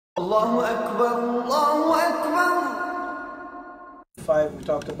Allahu Akbar, Allahu Akbar. 5, we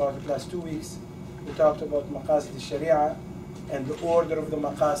talked about the last 2 weeks. We talked about maqasid al-sharia and the order of the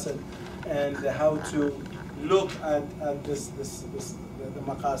maqasid and how to look at the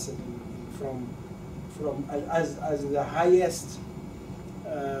maqasid from as the highest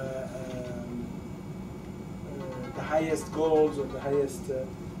goals or the highest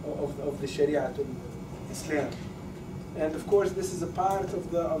of the sharia to Islam. And of course, this is a part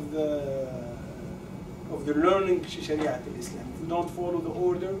of the learning sharia in Islam. If you don't follow the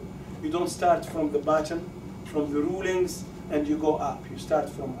order, you don't start from the bottom, from the rulings, and you go up. You start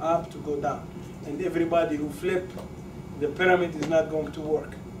from up to go down. And everybody who flip the pyramid is not going to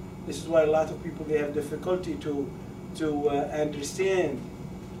work. This is why a lot of people, they have difficulty to understand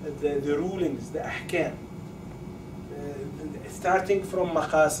the rulings, the ahkam. Starting from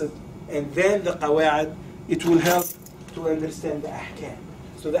maqasid and then the qawaid, it will help to understand the ahkam.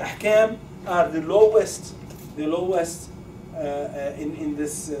 So the ahkam are the lowest in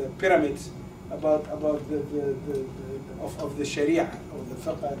this pyramid about the sharia, or the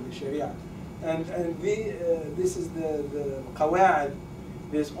fiqh and the sharia. And this is the qawaid.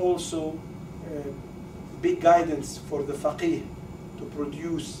 There's also big guidance for the faqih to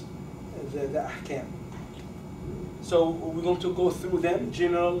produce the ahkam. So we're going to go through them,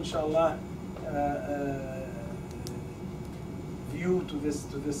 general, inshallah, view to this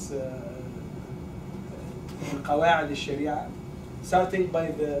qawaid al-sharia, starting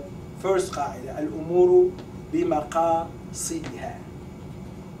by the first qaida, al-umuru bimaqasidiha.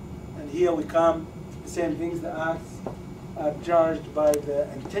 And here we come, the same things, the acts are judged by the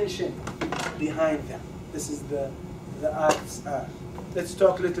intention behind them. This is the acts are. Let's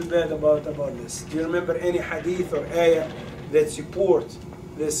talk a little bit about this. Do you remember any hadith or ayah that support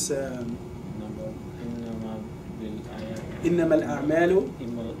this? إنما الأعمال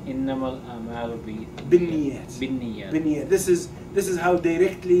بالنيات. This is how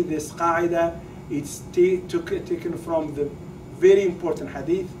directly this qaida it's taken from the very important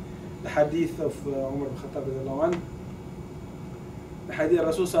hadith, the hadith of Umar ibn Khattab radiallahu anhu. The hadith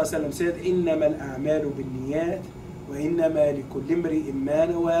Rasul sallallahu alaihi wasallam said, إنما الأعمال بالنيات وإنما لكل امرئ ما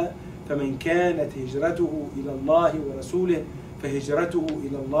نوى فمن كانت هجرته إلى الله ورسوله فهجرته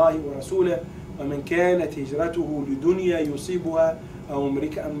إلى الله ورسوله ومن كانت هجرته لدنيا يصيبها أو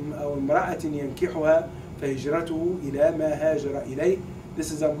امرأة ينكحها فهجرته إلى ما هاجر إليه.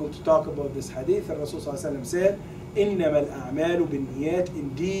 This is, I'm going to talk about this hadith. The Rasul صلى الله عليه وسلم said, إنما الأعمال بالنيات.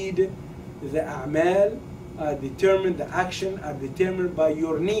 Indeed, the a'mal are determined, the action are determined by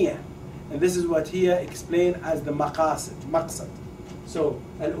your niyyah. And this is what here explained as the maqsad. So,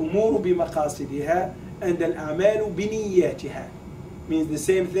 al-umuru bimaqasidiha and al-a'malu biniyatiha. Means the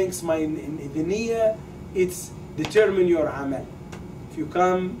same things. The niyyah, it's determine your amal. If you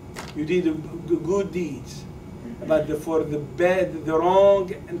come, you did a good deeds, but for the bad, the wrong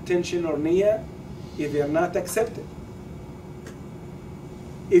intention or niyyah, if they are not accepted.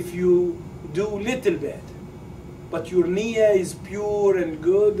 If you do little bad, but your niyyah is pure and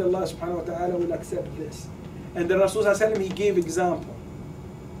good, Allah subhanahu wa ta'ala will accept this. And the Rasul sallallahu alaihi wasallam, he gave example.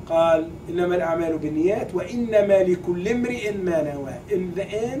 قال إنما الأعمال بالنيات وإنما لكل امرئ ما نوى. In the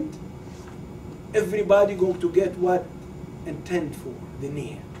end, everybody going to get what intent for, the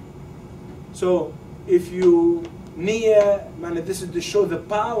niyyah. So if you niyyah, this is to show the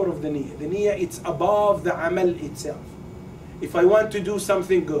power of the niyyah. The niyyah, it's above the amal itself. If I want to do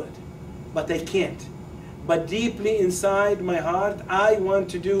something good, but I can't, but deeply inside my heart, I want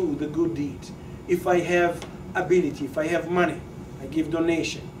to do the good deed. If I have ability, if I have money, I give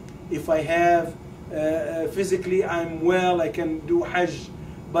donation. If I have physically, I'm well, I can do hajj,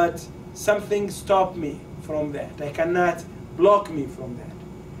 but something stopped me from that. I cannot block me from that.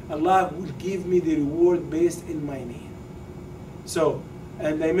 Allah will give me the reward based in my niyyah. So,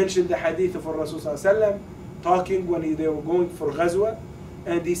 and I mentioned the hadith of Rasul sallallahu alaihi wasallam talking when they were going for ghazwa,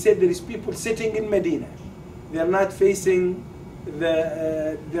 and he said there is people sitting in Medina. They're not facing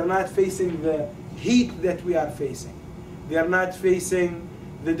the heat that we are facing. They are not facing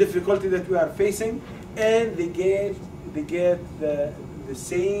the difficulty that we are facing, and they get the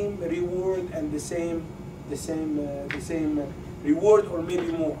same reward and the same reward or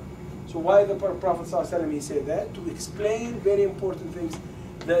maybe more. So why the Prophet ﷺ, he said that? To explain very important things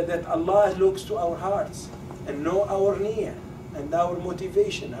that Allah looks to our hearts and know our niyyah and our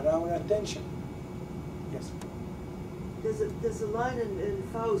motivation and our attention. Yes. There's a line in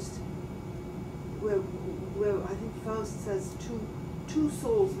Faust where I think Faust says two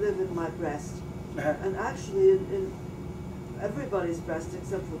souls live in my breast. And actually in everybody's breast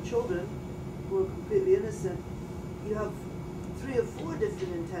except for children who are completely innocent, you have 3 or 4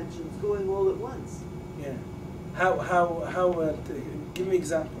 different intentions going all at once. Yeah. Give me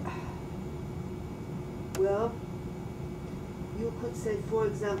example. Well, you could say, for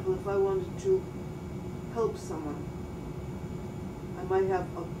example, if I wanted to help someone, I might have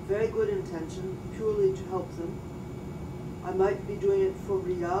a very good intention purely to help them. I might be doing it for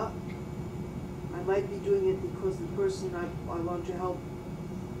riyah. I might be doing it because the person I want to help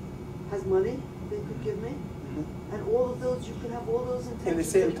has money they could give me. Mm-hmm. And all of those, you could have all those intentions At the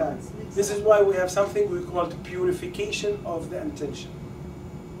same at time. once. Makes This sense. is why we have something we call the purification of the intention.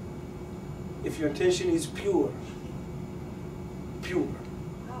 If your intention is pure, pure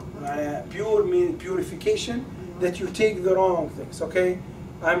means purification, that you take the wrong things, okay?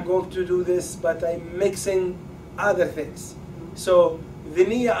 I'm going to do this, but I'm mixing other things. So the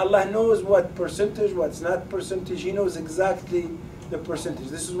niyyah, Allah knows what percentage, what's not percentage. He knows exactly the percentage.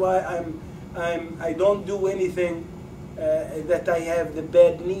 This is why I don't do anything that I have the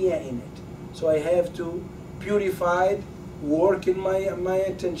bad niyyah in it. So I have to purify, work in my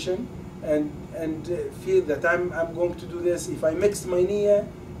intention, and feel that I'm going to do this. If I mix my niyyah,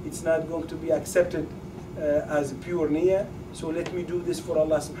 it's not going to be accepted as a pure niyyah. So let me do this for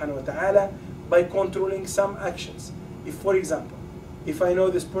Allah subhanahu wa ta'ala by controlling some actions. If, for example, if I know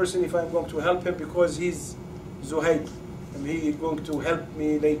this person, if I'm going to help him because he's Zuhayd, and he's going to help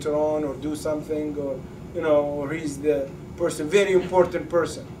me later on or do something, or or he's the person, very important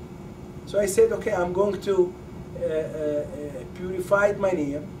person. So I said, okay, I'm going to purify my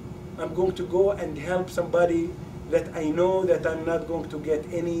niyyah. I'm going to go and help somebody that I know that I'm not going to get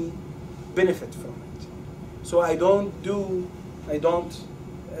any benefit from it. So I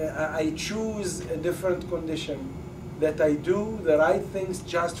choose a different condition, that I do the right things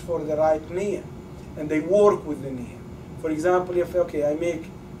just for the right niyyah, and I work with the niyyah. For example, if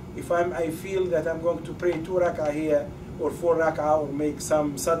I feel that I'm going to pray 2 rak'ah here, or 4 rak'ah, or make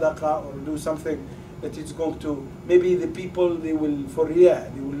some sadaqah, or do something that is going to, maybe the people, they will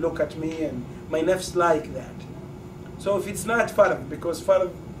look at me, and my nafs like that. So if it's not fard, because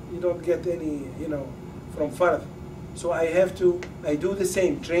fard, you don't get any, from fard. So I do the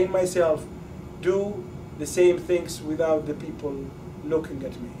same, train myself, do the same things without the people looking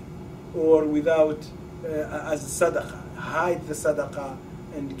at me, or without, as sadaqah, hide the sadaqah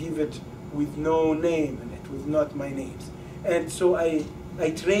and give it with no name in it, with not my names. And so I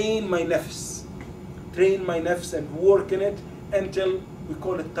train my nafs and work in it until we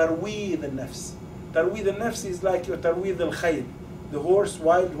call it tarweed al-nafs. Tarweed al-nafs is like your tarweed al-khayl, the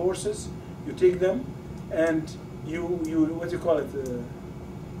wild horses. You take them and you what do you call it?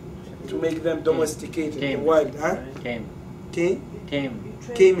 To make them domesticated, wild, huh? Taming. You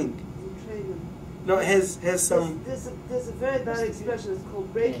train them. No, it has some. There's a very bad expression. It's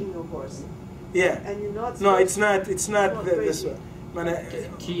called breaking a horse. Yeah. And you're not. No, it's not this one.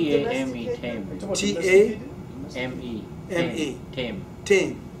 T-A-M-E,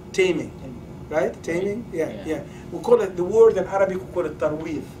 tame. Taming. Right? Taming? Yeah. We call it, the word in Arabic, we call it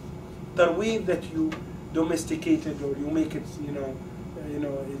tarweed. Tarweed, that you domesticate it, or you make it,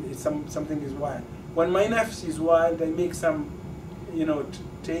 it's something is wild. When my nafs is wild, I make some,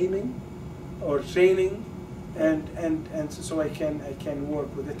 taming or training, and so I can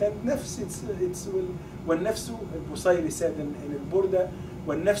work with it. And nafs, it's والنفس البصيري said in البردة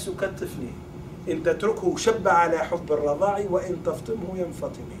والنفس كالطفل إن تتركه شب على حب الرضاع وإن تفطمه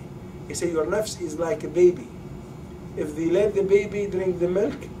ينفطم. He said your nafs is like a baby. If they let the baby drink the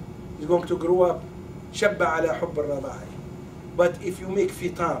milk, he's going to grow up شب على حب الرضاع. But if you make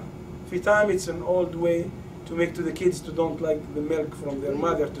fitam, it's an old way to make to the kids to don't like the milk from their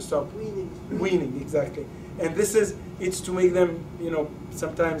mother, to stop weaning, exactly. And it's to make them,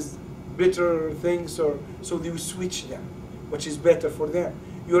 sometimes bitter things, or so you switch them, which is better for them.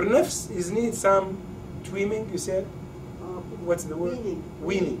 Your nafs needs some tweaming, you said? What's the word?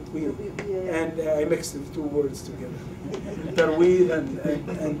 Weaning. And I mixed the 2 words together. Tarweed and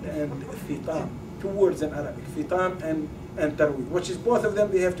fitam. 2 words in Arabic, fitam and tarweed, which is both of them,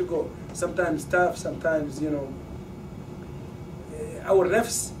 they have to go. Sometimes tough, sometimes, our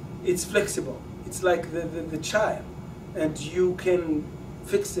nafs, it's flexible. It's like the child, and you can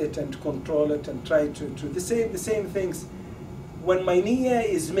fix it and control it and try to the same things. When my niyyah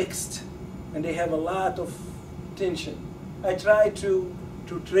is mixed and they have a lot of tension, I try to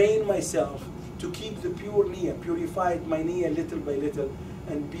train myself to keep the pure niyyah, purified my niyyah little by little,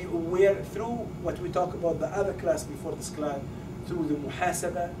 and be aware through what we talk about the other class before this class, through the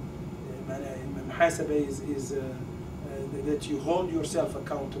muhasaba. Muhasaba is that you hold yourself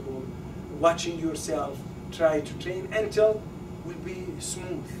accountable, watching yourself, try to train until will be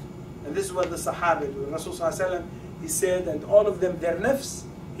smooth. And this is what the Sahaba do. Rasul sallallahu alaihi wasallam, he said, and all of them, their nafs,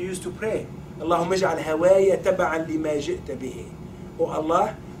 he used to pray, Allahumma ij'al hawaya taba'an lima ji'ta bihi. Oh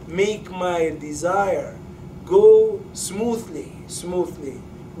Allah, make my desire go smoothly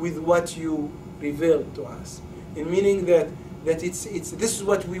with what you revealed to us. In meaning that it's this is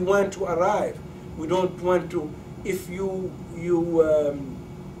what we want to arrive. We don't want to, if you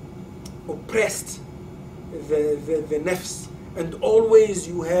oppressed the nafs, and always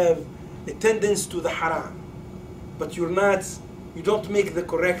you have a tendency to the haram, but you don't make the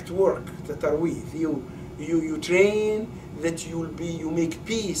correct work, the tarweeth. You train that you make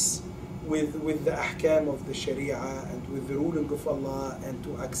peace with the ahkam of the sharia and with the ruling of Allah, and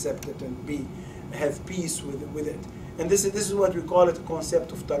to accept it and have peace with it. And this is what we call it, a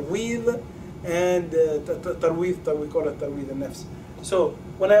concept of tarweeth, and tarweeth, we call it tarweeth al-nafs. So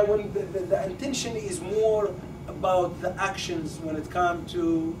when the intention is more about the actions when it comes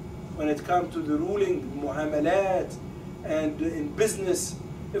to the ruling, muamalat, and in business,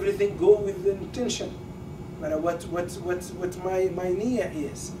 everything go with the intention. What my niyyah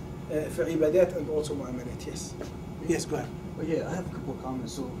is for ibadat and also muamalat. Yes, go ahead. Oh, yeah, I have a couple of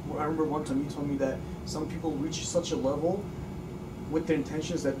comments. So I remember one time you told me that some people reach such a level with their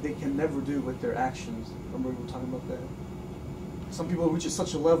intentions that they can never do with their actions. Remember we were talking about that? Some people reach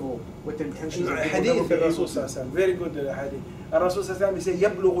such a level with their intentions that they will never be able to. Very good hadith. Rasul says,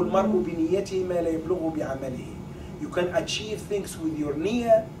 يَبْلُغُ الْمَرْءُ بِنِيَّتِهِ مَا لَا يَبْلُغُ بِعَمَلِهِ. You can achieve things with your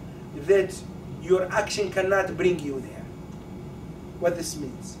niyyah that your action cannot bring you there. What this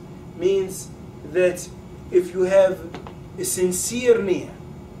means that if you have a sincere niyyah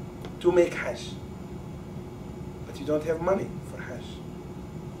to make hajj, but you don't have money for hajj,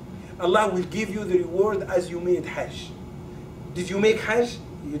 Allah will give you the reward as you made hajj. Did you make hajj?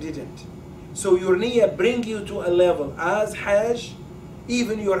 You didn't. So your niyyah bring you to a level as hajj,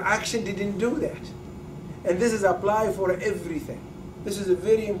 even your action didn't do that. And this is applied for everything. This is a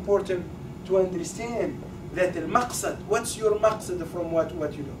very important to understand that al-maqsad, what's your maqsad from what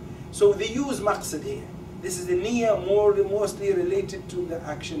you do. So they use maqsad here. This is the niyyah mostly related to the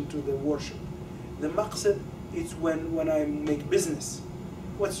action, to the worship. The maqsad, it's when I make business.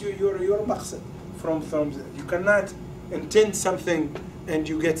 What's your maqsad? From you cannot intend something and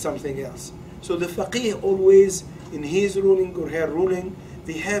you get something else. So the faqih always, in his ruling or her ruling,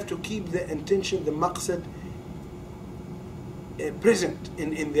 they have to keep the intention, the maqsad, present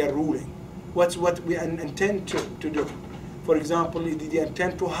in their ruling. What's what we intend to do. For example, did you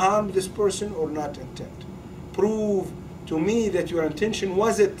intend to harm this person or not intend? Prove to me that your intention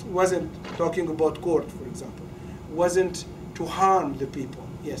wasn't talking about court, for example, wasn't to harm the people.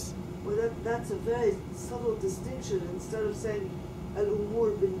 Yes. Well, that's a very subtle distinction. Instead of saying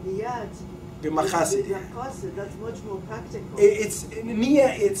al-umur bin-niyat, بمقاصد. that's much more practical. It's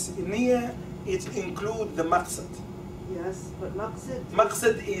niyyah. It includes the maqsad. Yes, but maqsad.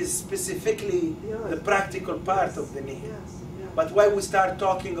 Maqsad is specifically the practical part of the niyyah. Yes. But why we start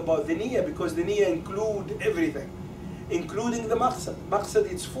talking about the niyyah? Because the niyyah include everything, including the maqsad.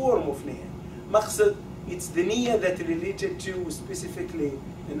 Maqsad, it's form of niyyah. Maqsad, it's the niyyah that related to specifically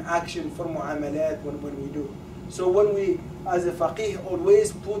an action for muamalat when we do. So when we, as a faqih,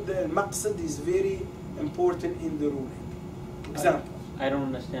 always put the maqsad is very important in the ruling. Example. I don't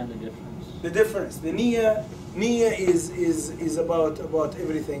understand the difference. The difference. The niyyah is about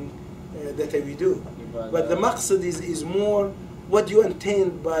everything that we do. But the maqsad is more what you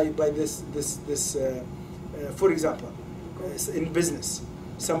intend by this for example, in business,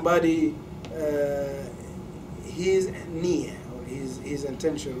 somebody his niyyah or his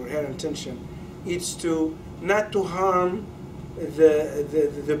intention or her intention is to not to harm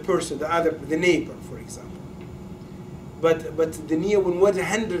the person, the neighbor, for example. But the niyyah when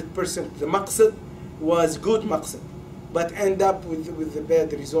 100% the maqsad was good maqsad, but end up with the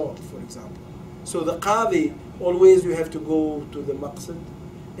bad result, for example. So the qadi, always you have to go to the maqsad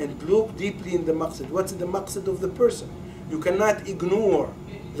and look deeply in the maqsad. What's the maqsad of the person? You cannot ignore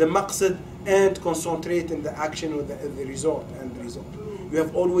the maqsad and concentrate in the action or the result and the result. You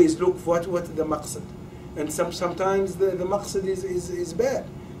have always look what's the maqsad. And sometimes the maqsad is bad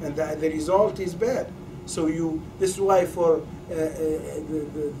and the result is bad. So this is why for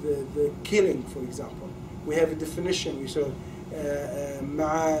the killing, for example, we have a definition. We saw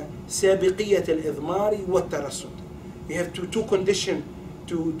مع سابقية الإضمار والترصد. You have two conditions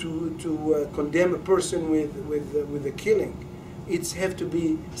to condemn a person with the killing. It's have to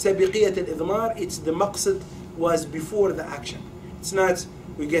be سابقية الإضمار. It's the maqsad was before the action. It's not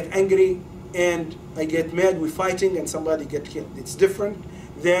we get angry and I get mad, we're fighting and somebody get killed. It's different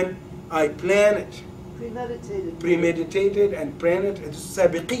than I plan it. Premeditated and plan it. It's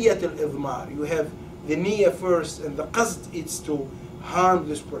سابقية الإضمار. You have the niyyah first, and the qasd is to harm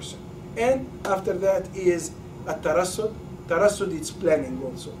this person. And after that is a tarassud. Tarassud, it's planning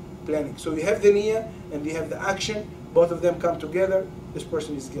also. Planning. So you have the niyyah and you have the action, both of them come together, this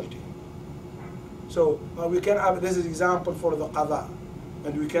person is guilty. So we can have this is example for the qada,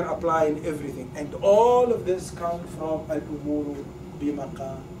 and we can apply in everything. And all of this comes from al-umuru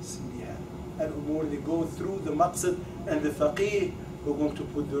bimaqasidiha. Al-umur, they go through the maqsid, and the faqih who are going to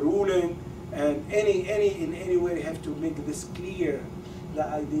put the ruling, and in any way they have to make this clear, the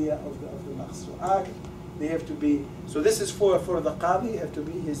idea of the maqsid. So act, they have to be. So this is for the qadi, have to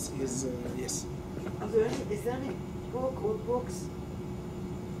be his yes. Is there any book or books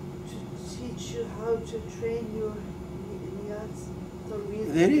to teach you how to train your niyats?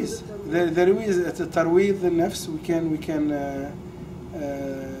 There is. There is at the tarweed al-nafs.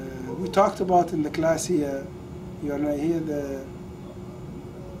 We talked about in the class here. You are not here.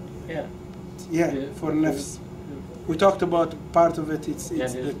 Yeah, for nafs. We talked about part of it. It's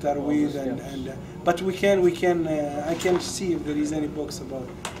the tarweed and but we can I can see if there is any books about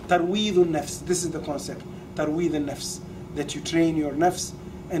tarweed al-nafs. This is the concept. Tarweed al-nafs, that you train your nafs,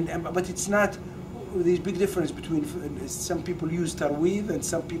 but it's not. There's big difference between some people use tarweed and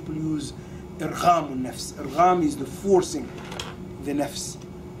some people use irgham al-nafs. Irgham is the forcing the nafs,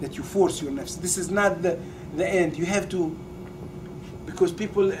 that you force your nafs. This is not the end. You have to, because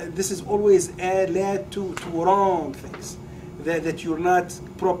people, this is always led to wrong things, that you're not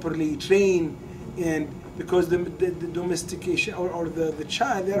properly trained, and because the domestication or the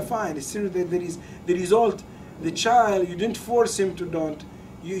child, they're fine. It's still that there is the result. The child, you didn't force him to don't.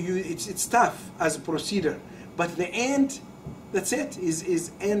 It's tough as a procedure, but the end, that's it.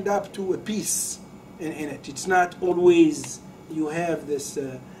 Is end up to a peace in it. It's not always you have this.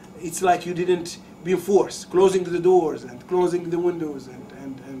 It's like you didn't be forced, closing the doors and closing the windows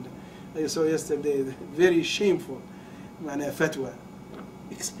and I saw yesterday very shameful fatwa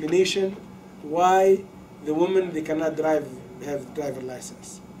explanation why the women they cannot have driver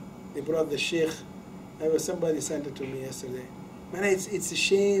license. They brought the sheikh. Somebody sent it to me yesterday. Man, it's a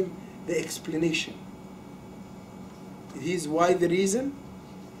shame, the explanation. He's why the reason.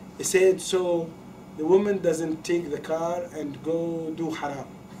 He said so the woman doesn't take the car and go do haram.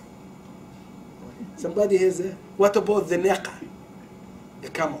 Somebody has what about the naqa, the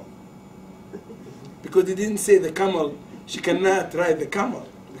camel? Because he didn't say the camel, she cannot ride the camel,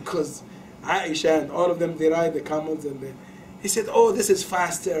 because Aisha and all of them, they ride the camels, and he said, oh, this is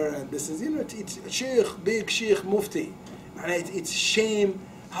faster, and this is, it's sheikh, big sheikh, mufti. And it's shame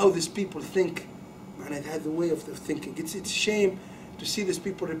how these people think. And it has the way of thinking. It's shame to see these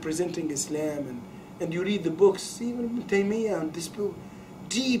people representing Islam, and you read the books, even Ibn Taymiyyah, and this people,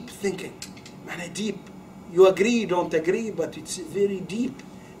 deep thinking. And deep, you agree, don't agree, but it's very deep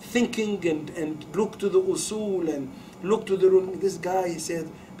thinking, and look to the usul and look to the rule. This guy, he said,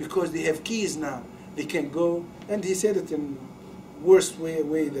 because they have keys now, they can go, and he said it in worst way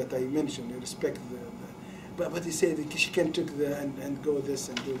that I mentioned. I respect but he said she can take and go this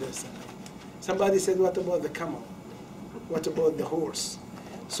and do this. And somebody said, what about the camel? What about the horse?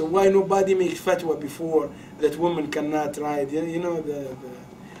 So why nobody make fatwa before that women cannot ride?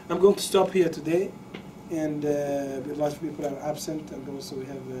 I'm going to stop here today, and a lot of people are absent, and also we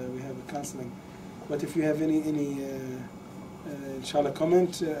have a counseling. But if you have any inshallah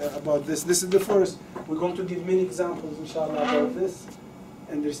comment about this is the first. We're going to give many examples inshallah about this.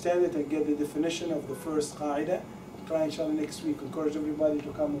 Understand it and get the definition of the first qaida. Try inshallah next week. Encourage everybody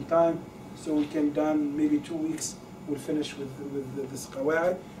to come on time so we can done maybe 2 weeks. We'll finish with this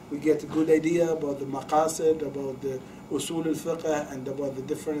qawaid. We get a good idea about the maqasid, about the usul al-fiqh, and about the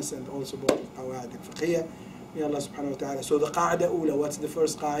difference, and also about qawaid al-fiqhiyyah. May Allah subhanahu wa ta'ala. So the qaida ula, what's the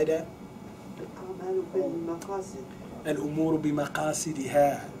first qaida? Al-umuru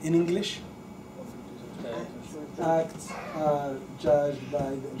bimaqasidiha. In English? Acts are judged by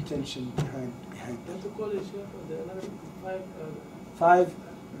the intention behind them. Five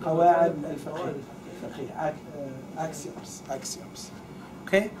qawaid al-fiqhiyyah. Axioms.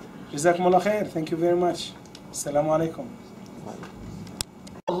 Okay? Jazakumullah khair. Thank you very much. Assalamu alaikum.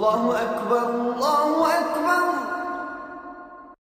 Allahu Akbar, Allahu Akbar.